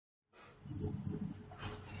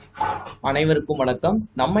அனைவருக்கும் வணக்கம்.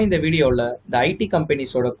 நம்ம இந்த வீடியோவில் இந்த ஐடி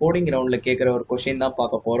கம்பெனிஸோட கோடிங் ரவுண்டில் கேட்குற ஒரு கொஷின் தான்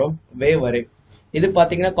பார்க்க போகிறோம். வேவ் அரே இது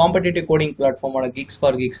பார்த்தீங்கன்னா காம்படிட்டிவ் கோடிங் பிளாட்ஃபார்மான கிக்ஸ்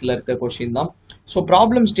ஃபார் கிக்ஸில் இருக்க கொஷின் தான். ஸோ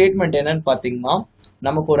ப்ராப்ளம் ஸ்டேட்மெண்ட் என்னன்னு பார்த்தீங்கன்னா,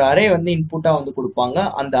 நமக்கு ஒரு அரே வந்து இன்புட்டாக வந்து கொடுப்பாங்க.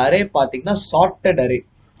 அந்த அரே பார்த்தீங்கன்னா சார்ட்டட் அரே.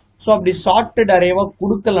 ஸோ அப்படி சார்ட்டட் அரேவாக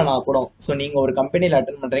கொடுக்கலனா கூட, ஸோ நீங்கள் ஒரு கம்பெனியில்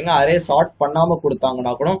அட்டன் பண்ணுறீங்க, அரே சார்ட் பண்ணாமல்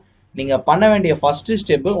கொடுத்தாங்கன்னா கூட நீங்கள் பண்ண வேண்டிய ஃபர்ஸ்ட்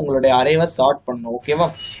ஸ்டெப்பு உங்களுடைய அரேவை சார்ட் பண்ணணும். ஓகேவா?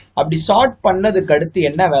 அப்படி சார்ட் பண்ணதுக்கு அடுத்து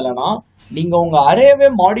என்ன வேலைனா, நீங்கள் உங்கள் அரேவை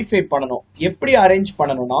மாடிஃபை பண்ணணும். எப்படி அரேஞ்ச்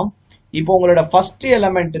பண்ணணும்னா, இப்போ உங்களோட ஃபர்ஸ்ட்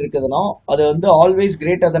எலமெண்ட் இருக்குதுன்னா அது வந்து always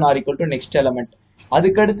greater than R equal to next element,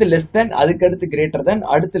 அதுக்கடுத்து லெஸ் தென், அதுக்கடுத்து கிரேட்டர் தென்,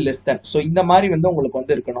 அடுத்து லெஸ் தென். ஸோ இந்த மாதிரி வந்து உங்களுக்கு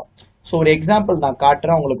வந்து இருக்கணும். ஸோ ஒரு எக்ஸாம்பிள் நான்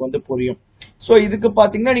காட்டுறேன், உங்களுக்கு வந்து புரியும். ஸோ இதுக்கு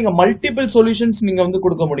பார்த்தீங்கன்னா நீங்கள் மல்டிபிள் சொல்யூஷன்ஸ் நீங்கள் வந்து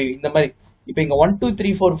கொடுக்க முடியும். இந்த மாதிரி இப்போ இங்கே 1 2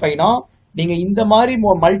 3 4 5னா நீங்கள் இந்த மாதிரி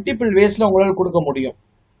மல்டிபிள் வேஸில் உங்களால் கொடுக்க முடியும்.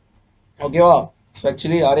 ஓகேவா? ஸோ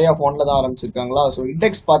ஆக்சுவலி அரே ஆஃப் 1ல தான் ஆரம்பிச்சிருக்காங்களா? ஸோ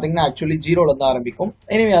இண்டெக்ஸ் பார்த்தீங்கன்னா ஆக்சுவலி 0ல தான் ஆரம்பிக்கும்.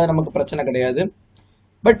 எனவே அது நமக்கு பிரச்சனை கிடையாது.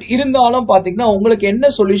 பட் இருந்தாலும் பார்த்தீங்கன்னா உங்களுக்கு என்ன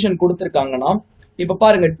சொல்யூஷன் கொடுத்துருக்காங்கன்னா, இப்போ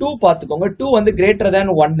பாருங்க 2 பார்த்துக்கோங்க. 2 வந்து கிரேட்டர்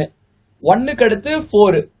தேன் 1, 1க்கு அடுத்து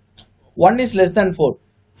 4, 1 is less than 4,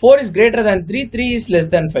 4 is greater than 3, 3 is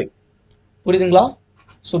less than 5. புரியுதுங்களா?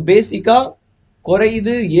 ஸோ பேசிக்காக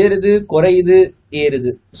குறையுது ஏறுது, குறையுது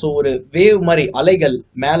ஏறுது. ஸோ ஒரு வேவ் மாதிரி அலைகள்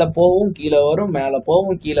மேலே போகும் கீழே வரும், மேலே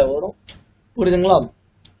போகும் கீழே வரும். புரியுதுங்களா?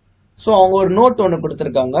 ஸோ அவங்க ஒரு நோட் ஒன்று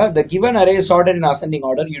கொடுத்துருக்காங்க. The given array chartered in ascending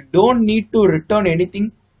order, you don't need to return anything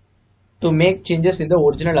to make changes in the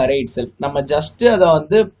original array it self. நம்ம ஜஸ்ட் அதை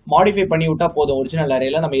வந்து மாடிஃபை பண்ணி விட்டா போதும். ஒரிஜினல்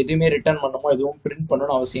அரேல நம்ம எதுவுமே ரிட்டர்ன் பண்ணணுமோ எதுவும் பிரிண்ட்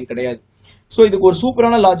பண்ணணும்னு அவசியம் கிடையாது. ஸோ இதுக்கு ஒரு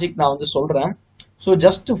சூப்பரான லாஜிக் நான் வந்து சொல்றேன். ஸோ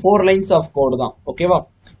ஜஸ்ட் 4 லைன்ஸ் ஆஃப் கோடு தான். ஓகேவா?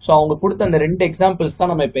 ஸோ அவங்க கொடுத்த அந்த 2 எக்ஸாம்பிள்ஸ் தான்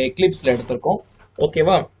நம்ம இப்போ எக்லிப்ஸ்ல எடுத்திருக்கோம்.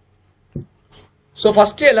 ஓகேவா? So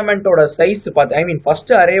first எலமெண்டோட size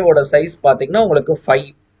first அரேவோட size பார்த்தீங்கன்னா உங்களுக்கு 5.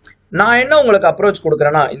 நான் என்ன உங்களுக்கு அப்ரோச்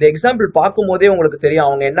கொடுக்குறேன்னா, இந்த எக்ஸாம்பிள் பார்க்கும் போதே உங்களுக்கு தெரியும்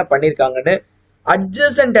அவங்க என்ன பண்ணியிருக்காங்கன்னு.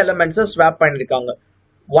 அட்ஜசன்ட் எலமெண்ட்ஸை ஸ்வாப் பண்ணியிருக்காங்க.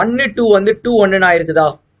 1 2 வந்து 2 1 ஆயிருக்குதா,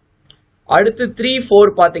 அடுத்து 3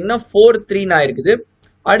 4 பார்த்தீங்கன்னா 4 3 ஆயிருக்குது,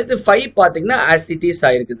 அடுத்து 5 பார்த்தீங்கன்னா as it is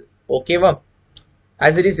ஆயிருக்குது. ஓகேவா?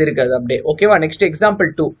 as it is இருக்காது அப்படியே. ஓகேவா? Next example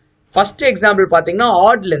 2. ஃபர்ஸ்ட் எக்ஸாம்பிள் பார்த்தீங்கன்னா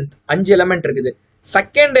ஆட் லென்த் 5 எலமெண்ட் இருக்குது.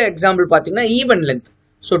 செகண்ட் எக்ஸாம்பிள் பார்த்தீங்கன்னா ஈவன் லென்த்.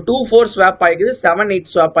 ஸோ 2 4 ஸ்வாப் ஆயிருக்குது, 7 8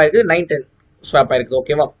 ஸ்வாப் ஆயிருக்குது, 9 10 ஸ்வாப் ஆயிருக்குது.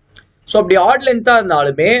 ஓகேவா? ஸோ அப்படி ஆட் லென்த்தாக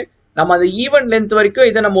இருந்தாலுமே நம்ம அந்த ஈவன் லென்த் வரைக்கும்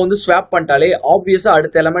இதை நம்ம வந்து ஸ்வாப் பண்ணிட்டாலே ஆப்வியஸாக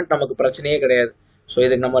அடுத்த எலமெண்ட் நமக்கு பிரச்சனையே கிடையாது. ஸோ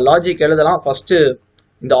இதுக்கு நம்ம லாஜிக் எழுதலாம். ஃபர்ஸ்ட்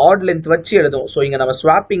இந்த ஆட் லென்த் வச்சு எழுதும். ஸோ இங்கே நம்ம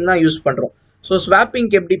ஸ்வாப்பிங் தான் யூஸ் பண்ணுறோம். ஸோ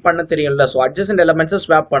ஸ்வாப்பிங்க்கு எப்படி பண்ண தெரியும்ல? ஸோ அட்ஜசன்ட் எலமெண்ட்ஸை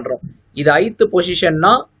ஸ்வாப் பண்ணுறோம். இது ith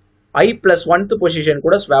பொசிஷன்னா I + 1th பொசிஷன்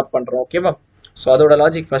கூட ஸ்வாப் பண்ணுறோம். ஓகேவா? ஸோ அதோட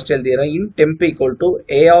logic first எழுதிடுறேன். In temp equal to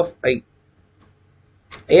a of i.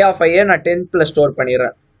 a of i நான் 10 ஸ்டோர்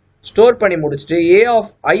பண்ணிடுறேன். ஸ்டோர் பண்ணி முடிச்சுட்டு a of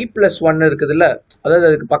i + 1 இருக்குதுல்ல, அதாவது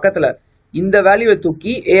அதுக்கு பக்கத்தில் இந்த வேல்யூவை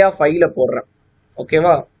தூக்கி a of i-ல போடுறேன்.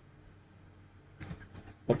 ஓகேவா?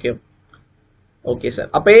 Okay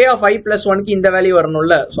sir. அப்போ a of i + 1க்கு இந்த வேல்யூ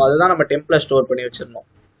வரணும்ல. ஸோ அதுதான் நம்ம டெம்ப்ல ஸ்டோர் பண்ணி வச்சிருந்தோம்.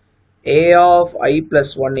 a of i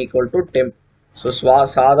 + 1 = temp. So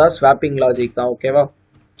சாதா ஸ்வாப்பிங் லாஜிக் தான். ஓகேவா?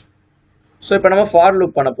 ஸோ இப்போ நம்ம ஃபார்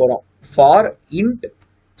லூப் பண்ண போகிறோம். For int.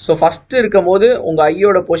 ஸோ ஃபர்ஸ்ட் இருக்கும் போது உங்கள்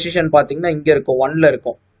ஐயோட பொசிஷன் பார்த்தீங்கன்னா இங்கே இருக்கும், 1ல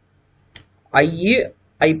இருக்கும்.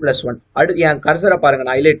 i + 1. அடுத்து என் கர்சரை பாருங்க,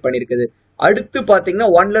 நான் ஹைலைட் பண்ணியிருக்குது. அடுத்து பார்த்தீங்கன்னா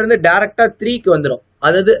 1ல இருந்து டேரக்டா 3க்கு வந்துடும்.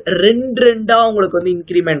 அதாவது 2 2 உங்களுக்கு வந்து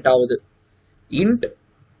இன்க்ரிமெண்ட் ஆகுது. int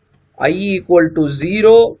i =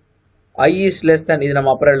 0, i is less than, இது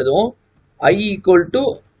நம்ம அப்புறம் எழுதுவோம், i =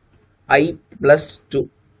 i + 2.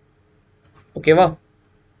 ஓகேவா?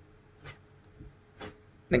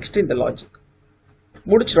 நெக்ஸ்ட் இந்த லாஜிக்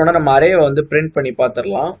முடிச்சிட்டோம்னா நம்ம அரேவை வந்து பிரிண்ட் பண்ணி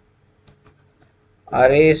பார்த்துடலாம்.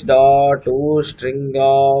 Arrays dot to string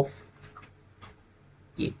of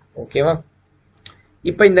e. ஓகேவா?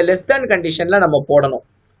 இப்போ இந்த லெஸ் தேன் கண்டிஷன்ல நம்ம போடணும்.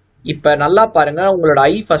 இப்போ நல்லா பாருங்க, உங்களோட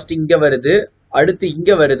i ஃபர்ஸ்ட் இங்க வருது, அடுத்து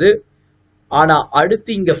இங்க வருது, ஆனா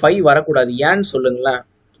அடுத்து இங்க 5 வரக்கூடாது. ஏன்னு சொல்லுங்களேன்,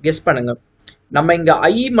 கெஸ் பண்ணுங்க. நம்ம இங்க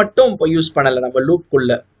i மட்டும் யூஸ் பண்ணல, நம்ம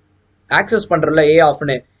லூப்குள்ள ஆக்சஸ் பண்றோம்ல a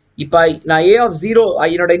ஆஃப்னு. இப்போ நான் a of 0,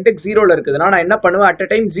 என்னோட இண்டெக்ஸ் 0ல இருக்குதுன்னா நான் என்ன பண்ணுவேன், அட் அ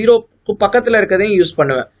டைம் 0க்கு பக்கத்துல இருக்கிறதையும் யூஸ்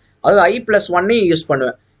பண்ணுவேன், அதாவது i + 1 யூஸ்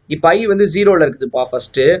பண்ணுவேன். இப்போ i வந்து 0ல இருக்குதுப்பா.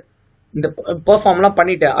 ஃபர்ஸ்ட் இந்த பெர்ஃபார்ம்லாம்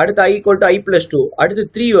பண்ணிட்டேன். அடுத்து i = i + 2, அடுத்து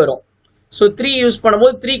 3 வரும். ஸோ 3 யூஸ்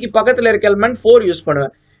பண்ணும்போது 3க்கு பக்கத்தில் இருக்க எலிமெண்ட் 4 யூஸ்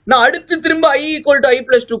பண்ணுவேன். நான் அடுத்து திரும்ப i = i +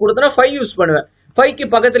 2 கொடுத்தேன்னா 5 யூஸ் பண்ணுவேன். 5க்கு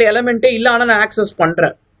பக்கத்தில் எலிமெண்ட்டே இல்லை, ஆனால் நான் ஆக்சஸ்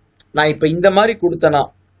பண்ணுறேன். நான் இப்போ இந்த மாதிரி கொடுத்தேன்னா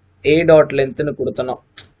a.lengthன்னு கொடுத்தேன்னா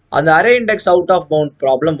அந்த array index out of bound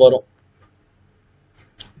problem வரும்.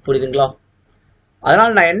 புரியுதுங்களா? அதனால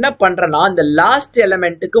நான் என்ன பண்றேன்னா, இந்த லாஸ்ட்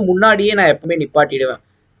எலிமெண்ட்டுக்கு முன்னாடியே நான் எப்பவுமே நிப்பாட்டிடுவேன்.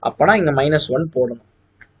 அப்பனா இங்க -1 போடணும்.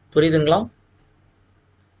 புரியுதுங்களா?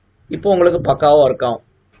 இப்போ உங்களுக்கு பக்காவாக ஒர்க் ஆகும்.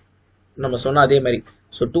 நம்ம சொன்ன அதே மாதிரி.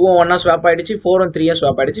 ஸோ 2 1 ஸ்வாப் ஆயிடுச்சு, 4 3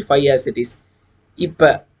 ஸ்வாப் ஆயிடுச்சு, 5 as it is. இப்போ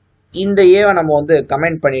இந்த ஏவை நம்ம வந்து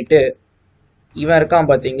கமெண்ட் பண்ணிட்டு இவன் இருக்கான்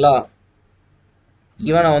பார்த்தீங்களா,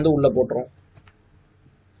 இவனை வந்து உள்ளே போட்டுரும்.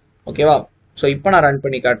 ஓகேவா? ஸோ இப்போ நான் ரன்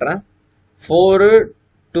பண்ணி காட்டுறேன். 4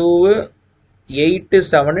 2 8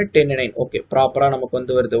 7 10 9. ஓகே, ப்ராப்பராக நமக்கு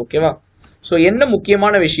வந்து வருது. ஓகேவா? ஸோ என்ன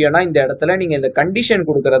முக்கியமான விஷயம்னா இந்த இடத்துல நீங்கள் இந்த கண்டிஷன்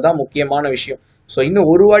கொடுக்கறது தான் முக்கியமான விஷயம். ஸோ இன்னும்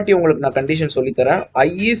ஒரு வாட்டி உங்களுக்கு நான் கண்டிஷன் சொல்லித்தரேன். ஐ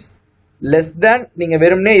இஸ் லெஸ் தேன், நீங்கள்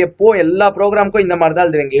வெறும்னே எப்போ எல்லா ப்ரோக்ராமுக்கும் இந்த மாதிரி தான்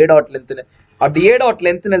எழுதுவீங்க ஏ டாட் லென்த்னு. அப்படி ஏ டாட்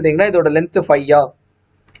லென்த்னு எழுதிங்கன்னா இதோட லென்த் 5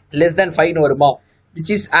 லெஸ் தேன் 5 வருமா,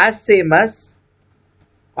 which is as same as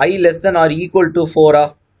I less than or equal to 4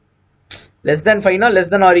 less than 5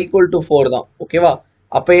 less than or equal to 4 தான். ஓகேவா?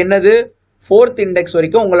 அப்போ என்னது, 4th இண்டெக்ஸ்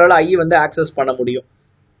வரைக்கும் உங்களால் ஐ வந்து ஆக்சஸ் பண்ண முடியும்.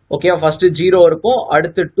 ஓகேவா? ஃபர்ஸ்ட் 0 இருக்கும்,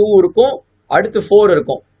 அடுத்து 2 இருக்கும், அடுத்து 4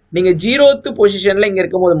 இருக்கும். நீங்கள் 0th பொசிஷனில் இங்கே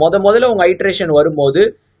இருக்கும்போது முதல்ல உங்கள் ஐட்ரேஷன் வரும்போது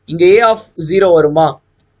இங்கே ஏ ஆஃப் 0 வருமா,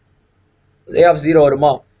 ஏ ஆஃப் 0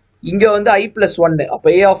 வருமா, இங்கே வந்து ஐ பிளஸ் 1, அப்போ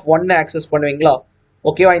ஏ ஆஃப் 1 ஆக்சஸ் பண்ணுவீங்களா?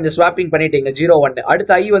 ஓகேவா? இந்த ஸ்வாப்பிங் பண்ணிட்டீங்க 0 1,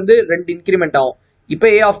 அடுத்து ஐ வந்து 2 இன்க்ரிமெண்ட் ஆகும். இப்போ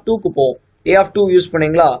ஏ ஆஃப் 2க்கு போகும், ஏ ஆஃப் 2 யூஸ்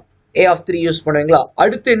பண்ணுவீங்களா, ஏ ஆஃப் 3 யூஸ் பண்ணுவீங்களா?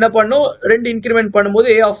 அடுத்து என்ன பண்ணும், 2 இன்க்ரிமெண்ட் பண்ணும்போது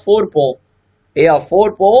ஏ ஆஃப் 4 போகும், ஏ ஆஃப் 4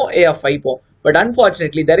 போகும், ஏ ஆஃப் 5 போகும். But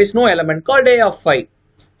unfortunately there is no element called a of 5.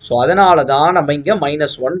 So அதனால தான் நம்ம இங்கே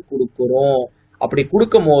 -1 கொடுக்குறோம். அப்படி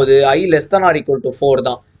கொடுக்கும் போது ஐ less than R equal to 4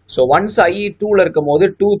 தான். ஸோ ஒன்ஸ் ஐ 2ல இருக்கும் போது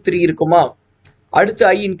 2 3 இருக்குமா, அடுத்து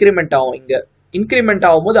ஐ இன்க்ரிமெண்ட் ஆகும். இங்கே இன்க்ரிமெண்ட்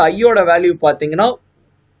ஆகும்போது ஐயோட வேல்யூ பார்த்தீங்கன்னா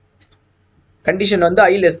கண்டிஷன் வந்து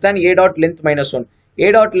ஐ less than A dot length -1. A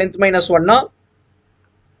dot length -1னா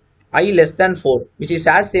I less than 4 which is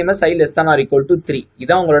as same as I less than or equal to 3.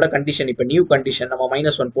 இதான் உங்களோட கண்டிஷன். இப்போ நியூ கண்டிஷன் நம்ம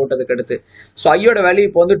 -1 போட்டதுக்கு அடுத்து. ஸோ ஐயோட வேல்யூ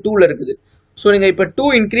இப்போ வந்து 2ல இருக்குது. ஸோ நீங்கள் இப்போ 2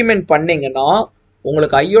 இன்க்ரிமெண்ட் பண்ணீங்கன்னா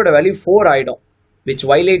உங்களுக்கு ஐயோட வேல்யூ 4 ஆகிடும், விச்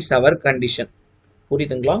வைலேட்ஸ் அவர் கண்டிஷன்.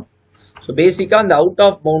 புரியுதுங்களா? ஸோ பேசிக்காக இந்த அவுட்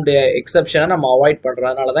ஆஃப் பவுண்ட் எக்ஸப்ஷனை நம்ம அவாய்ட்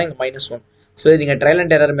பண்ணுறதுனால தான் இங்கே -1. ஸோ இது நீங்கள் ட்ரையல்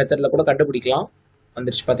அண்ட் எரர் மெத்தடில் கூட கண்டுபிடிக்கலாம்.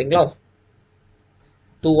 வந்துருச்சு பார்த்தீங்களா?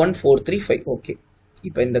 2 1 4 3 5. ஓகே,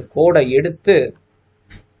 இப்போ இந்த கோடை எடுத்து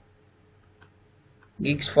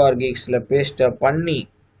geeks for geeksல பேஸ்ட் பண்ணி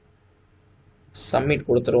சப்மிட்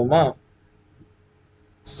கொடுத்துருவோமா?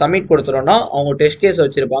 சப்மிட் கொடுத்துருவோம்னா அவங்க டெஸ்ட் கேஸ்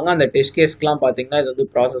வச்சிருப்பாங்க. அந்த டெஸ்ட் கேஸ்க்குலாம் பார்த்தீங்கன்னா இது வந்து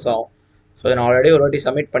ப்ராசஸ் ஆகும். ஸோ நான் ஆல்ரெடி ஒரு வாட்டி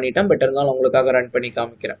சப்மிட் பண்ணிட்டேன், பட் இருந்தாலும் உங்களுக்காக ரன் பண்ணி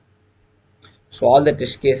காமிக்கிறேன். So all the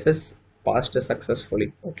test cases past successfully.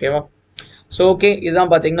 ஓகேவா? ஸோ ஓகே,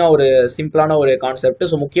 இதுதான் பார்த்தீங்கன்னா ஒரு சிம்பிளான ஒரு கான்செப்ட்.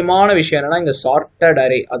 ஸோ முக்கியமான விஷயம் என்னன்னா இங்கே சார்ட்டட்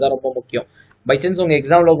அரே, அதான் ரொம்ப முக்கியம். பை சான்ஸ் உங்கள்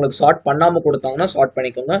எக்ஸாமில் உங்களுக்கு சார்ட் பண்ணாமல் கொடுத்தாங்கன்னா சார்ட்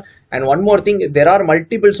பண்ணிக்கோங்க. And one more thing, there are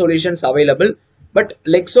multiple solutions available, but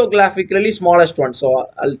லெக்ஸோகிராஃபிக்கலி smallest one. So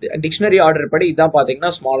dictionary order படி இதான்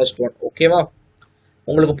பார்த்தீங்கன்னா ஸ்மாலஸ்ட் ஒன். ஓகேவா?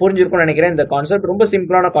 உங்களுக்கு புரிஞ்சிருக்கும்னு நினைக்கிறேன். இந்த கான்செப்ட் ரொம்ப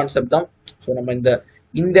சிம்பிளான கான்செப்ட் தான். ஸோ நம்ம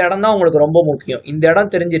இந்த இடம் தான் உங்களுக்கு ரொம்ப முக்கியம். இந்த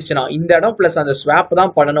இடம் தெரிஞ்சிருச்சுன்னா இந்த இடம் ப்ளஸ் அந்த ஸ்வாப்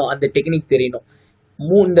தான் பண்ணணும், அந்த டெக்னிக் தெரியணும்.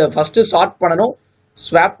 இந்த ஃபர்ஸ்ட் சார்ட் பண்ணணும்,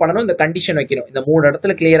 ஸ்வாப் பண்ணணும், இந்த கண்டிஷன் வைக்கணும். இந்த 3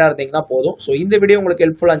 இடத்துல கிளியரா இருந்தீங்கன்னா போதும். ஸோ இந்த வீடியோ உங்களுக்கு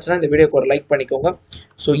ஹெல்ப்ஃபுல்லா இருந்துச்சுன்னா இந்த வீடியோக்கு ஒரு லைக் பண்ணிக்கோங்க.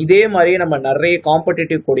 ஸோ இதே மாதிரியே நம்ம நிறைய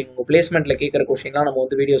காம்படிட்டிவ் கோடிங் உங்கள் பிளேஸ்மெண்ட்ல கேட்குற கொஸ்டின்லாம் நம்ம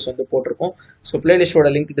வந்து வீடியோஸ் வந்து போட்டிருக்கோம். ஸோ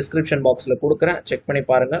பிளேலிஸ்டோட லிங்க் டிஸ்கிரிப்ஷன் பாக்ஸில் கொடுக்குறேன், செக் பண்ணி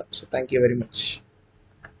பாருங்க. So thank you very much.